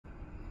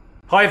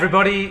Hi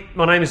everybody,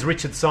 my name is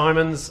Richard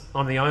Simons.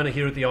 I'm the owner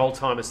here at the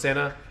Oldtimer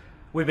Centre.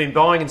 We've been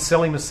buying and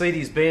selling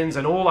Mercedes-Benz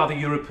and all other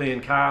European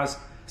cars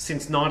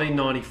since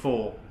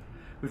 1994.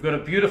 We've got a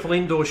beautiful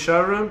indoor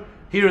showroom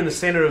here in the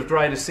centre of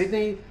Greater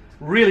Sydney.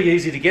 Really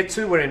easy to get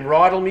to. We're in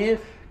Rydalmere.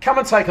 Come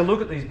and take a look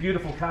at these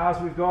beautiful cars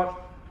we've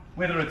got.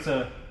 Whether it's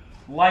a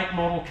late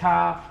model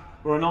car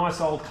or a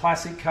nice old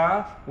classic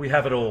car, we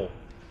have it all.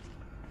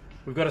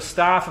 We've got a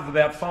staff of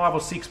about 5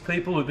 or 6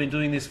 people who've been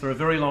doing this for a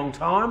very long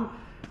time.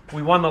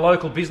 We won the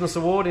local business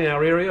award in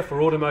our area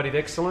for automotive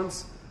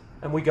excellence,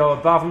 and we go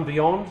above and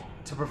beyond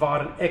to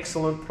provide an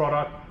excellent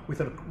product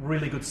with a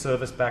really good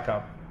service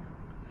backup.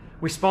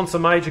 We sponsor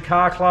major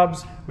car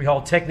clubs, we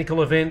hold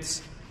technical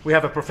events, we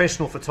have a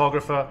professional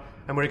photographer,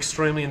 and we're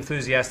extremely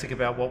enthusiastic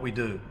about what we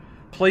do.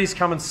 Please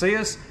come and see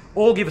us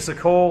or give us a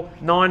call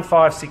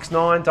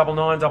 9569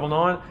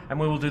 9999 and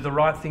we will do the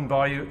right thing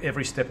by you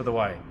every step of the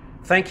way.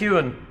 Thank you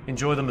and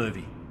enjoy the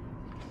movie.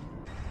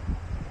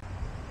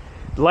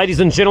 Ladies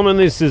and gentlemen,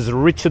 this is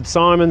Richard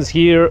Simons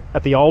here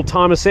at the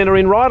Oldtimer Centre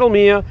in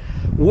Rydalmere.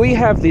 We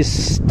have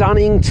this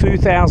stunning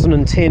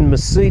 2010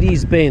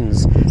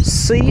 Mercedes-Benz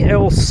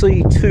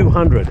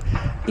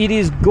CLC200. It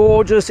is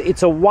gorgeous.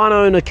 It's a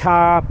one-owner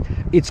car.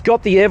 It's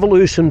got the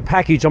Evolution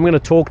package. I'm going to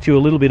talk to you a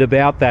little bit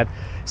about that.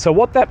 So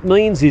what that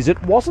means is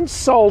it wasn't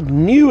sold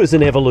new as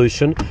an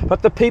Evolution,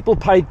 but the people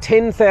paid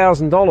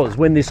 $10,000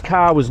 when this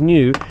car was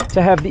new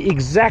to have the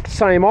exact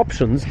same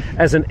options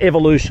as an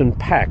Evolution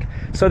pack.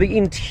 So the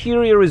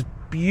interior is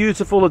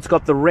beautiful. It's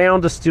got the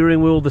rounder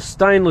steering wheel, the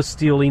stainless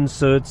steel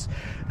inserts,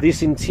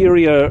 this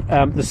interior,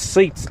 the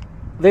seats,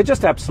 they're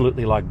just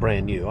absolutely like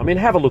brand new. I mean,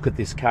 have a look at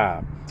this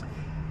car.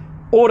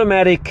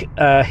 Automatic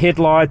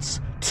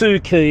headlights, 2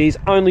 keys,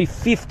 only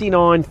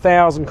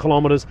 59,000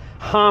 kilometres,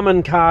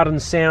 Harman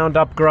Kardon sound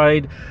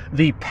upgrade,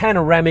 the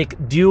panoramic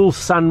dual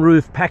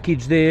sunroof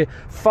package there,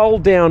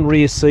 fold down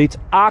rear seats,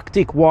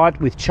 Arctic white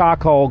with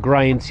charcoal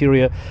grey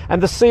interior,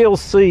 and the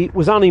CLC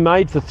was only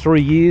made for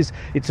 3 years.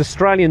 It's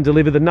Australian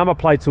delivered. The number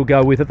plates will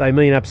go with it. They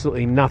mean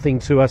absolutely nothing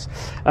to us.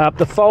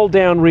 The fold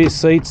down rear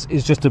seats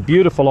is just a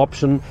beautiful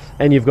option,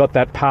 and you've got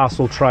that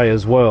parcel tray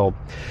as well.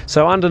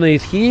 So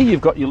underneath here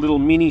you've got your little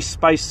mini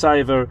space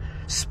saver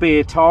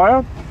spare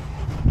tyre,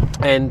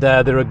 and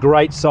they're a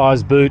great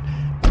size boot,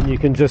 and you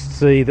can just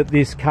see that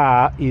this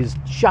car is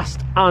just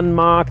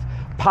unmarked.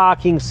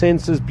 Parking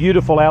sensors,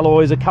 beautiful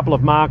alloys, a couple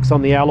of marks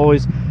on the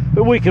alloys,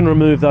 but we can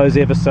remove those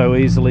ever so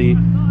easily,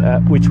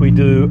 which we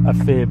do a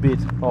fair bit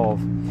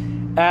of.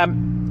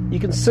 You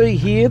can see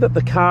here that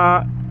the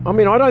car, I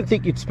mean, I don't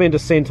think you'd spend a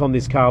cent on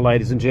this car,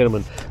 ladies and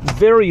gentlemen. It's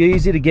very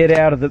easy to get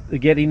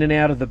in and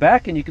out of the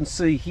back, and you can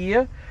see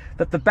here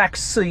that the back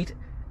seat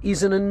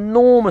is an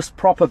enormous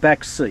proper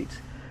back seat.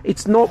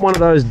 It's not one of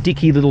those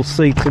dicky little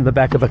seats in the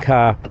back of a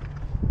car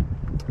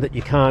that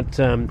you can't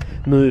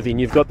move in.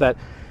 You've got that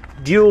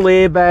dual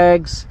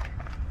airbags,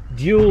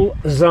 dual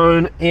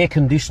zone air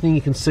conditioning.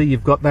 You can see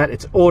you've got that.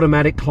 It's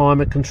automatic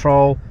climate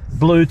control,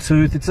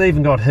 Bluetooth. It's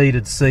even got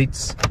heated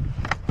seats.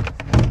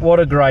 What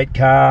a great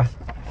car.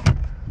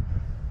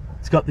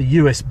 It's got the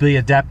USB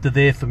adapter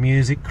there for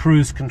music,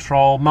 cruise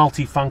control,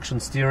 multi-function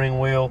steering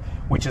wheel,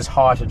 which is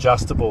height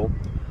adjustable.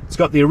 It's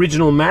got the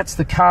original mats.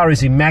 The car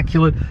is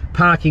immaculate.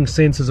 Parking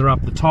sensors are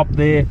up the top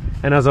there,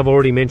 and as I've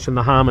already mentioned,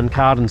 the Harman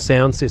Kardon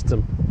sound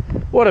system.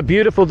 What a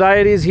beautiful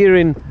day it is here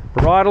in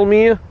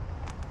Rydalmere.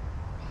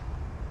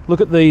 Look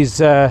at these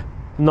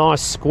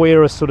nice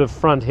square sort of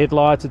front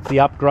headlights. It's the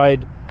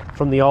upgrade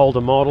from the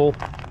older model.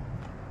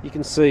 You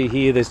can see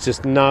here there's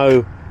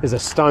a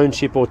stone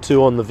chip or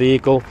two on the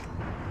vehicle.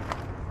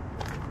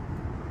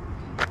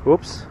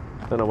 Whoops,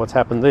 don't know what's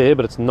happened there,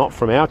 but it's not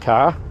from our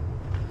car.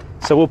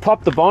 So we'll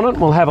pop the bonnet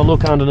and we'll have a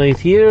look underneath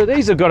here.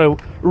 These have got a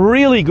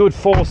really good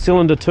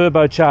 4-cylinder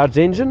turbocharged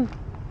engine.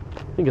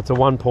 I think it's a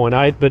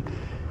 1.8, but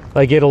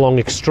they get along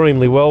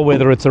extremely well,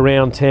 whether it's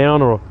around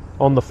town or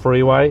on the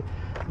freeway.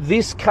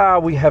 This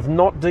car we have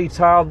not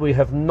detailed, we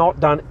have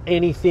not done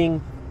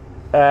anything.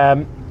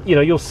 You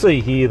know, you'll see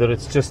here that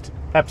it's just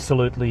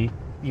absolutely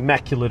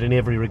immaculate in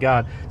every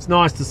regard. It's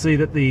nice to see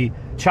that the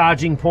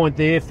charging point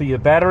there for your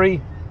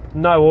battery,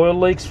 no oil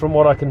leaks from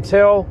what I can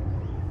tell.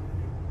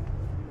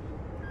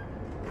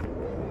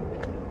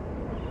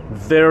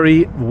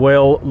 Very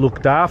well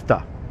looked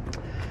after.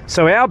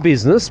 So our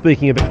business,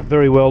 speaking about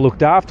very well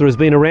looked after, has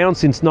been around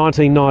since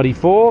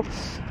 1994.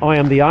 I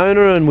am the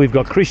owner, and we've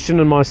got Christian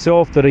and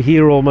myself that are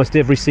here almost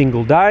every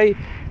single day.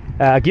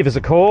 Give us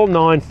a call,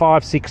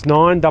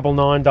 9569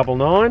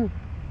 9999.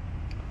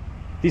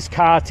 This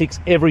car ticks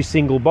every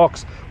single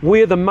box.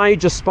 We're the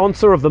major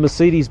sponsor of the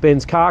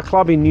Mercedes-Benz Car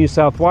Club in New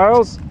South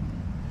Wales.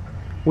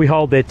 We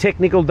hold their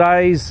technical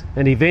days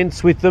and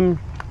events with them,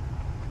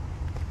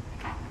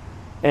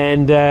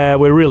 and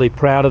we're really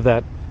proud of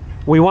that.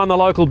 We won the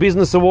local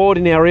business award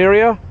in our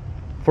area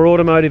for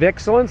automotive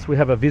excellence. We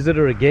have a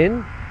visitor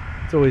again.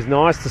 It's always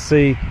nice to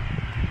see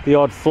the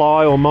odd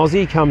fly or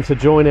mozzie come to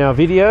join our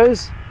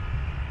videos.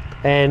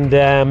 And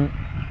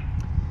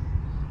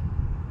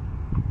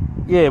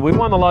yeah, we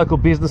won the local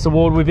business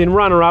award. We've been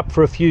runner-up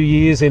for a few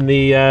years in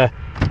the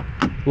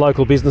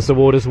Local Business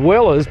Award, as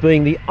well as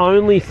being the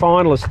only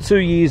finalist 2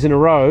 years in a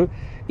row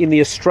in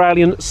the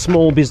Australian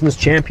Small Business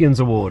Champions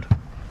Award.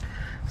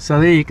 So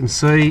there you can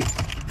see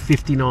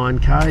 59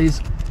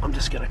 Ks. I'm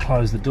just going to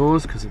close the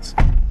doors because it's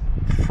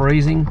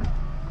freezing.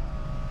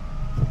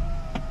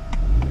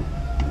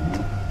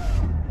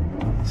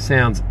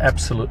 Sounds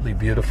absolutely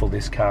beautiful,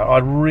 this car. I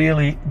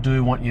really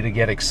do want you to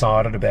get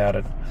excited about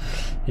it.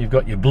 You've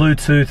got your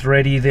Bluetooth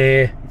ready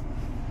there.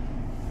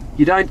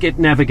 You don't get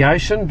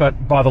navigation,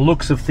 but by the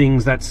looks of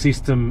things, that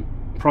system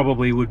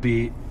probably would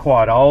be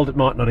quite old. It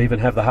might not even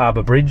have the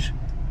Harbour Bridge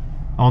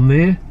on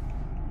there.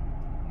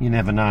 You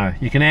never know.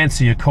 You can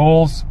answer your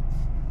calls.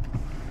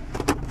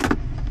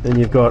 Then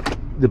you've got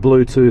the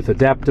Bluetooth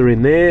adapter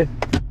in there.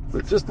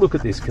 But just look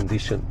at this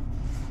condition.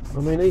 I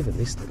mean, even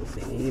this little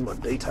thing here, my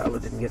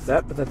detailer didn't get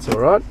that, but that's all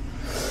right.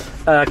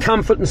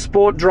 Comfort and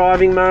sport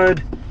driving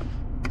mode.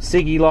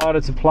 Ciggy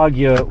lighter to plug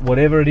your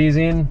whatever it is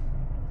in.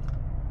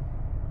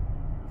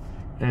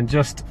 And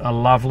just a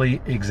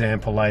lovely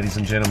example, ladies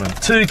and gentlemen.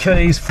 2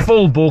 keys,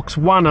 full books,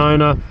 1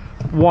 owner,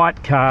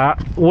 white car.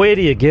 Where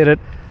do you get it?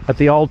 At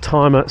the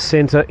Oldtimer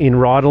Centre in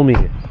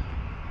Rydalmere.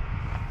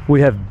 We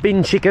have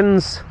bin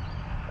chickens,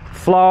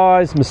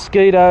 flies,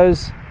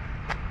 mosquitoes,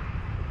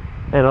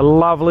 and a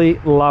lovely,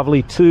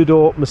 lovely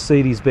 2-door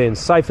Mercedes-Benz.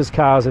 Safest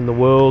cars in the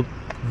world,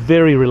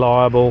 very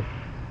reliable.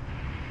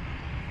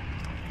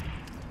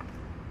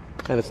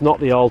 And it's not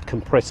the old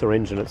compressor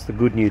engine, it's the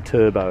good new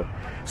turbo.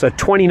 So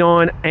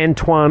 29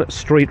 Antoine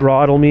Street,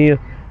 Rydalmere,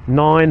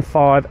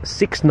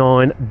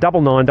 9569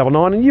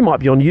 9999, and you might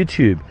be on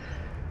YouTube.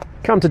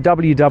 Come to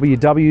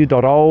www.old.com.au.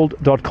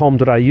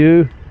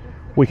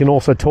 We can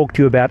also talk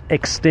to you about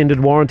extended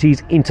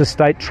warranties,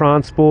 interstate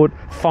transport,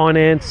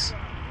 finance.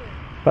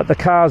 But the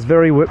car's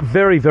very,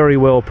 very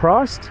well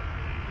priced.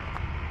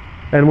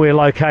 And we're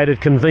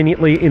located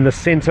conveniently in the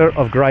centre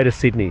of Greater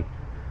Sydney.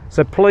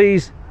 So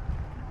please,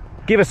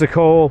 give us a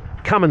call,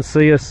 come and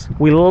see us.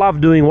 We love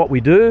doing what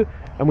we do,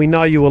 and we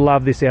know you will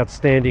love this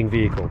outstanding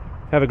vehicle.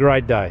 Have a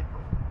great day.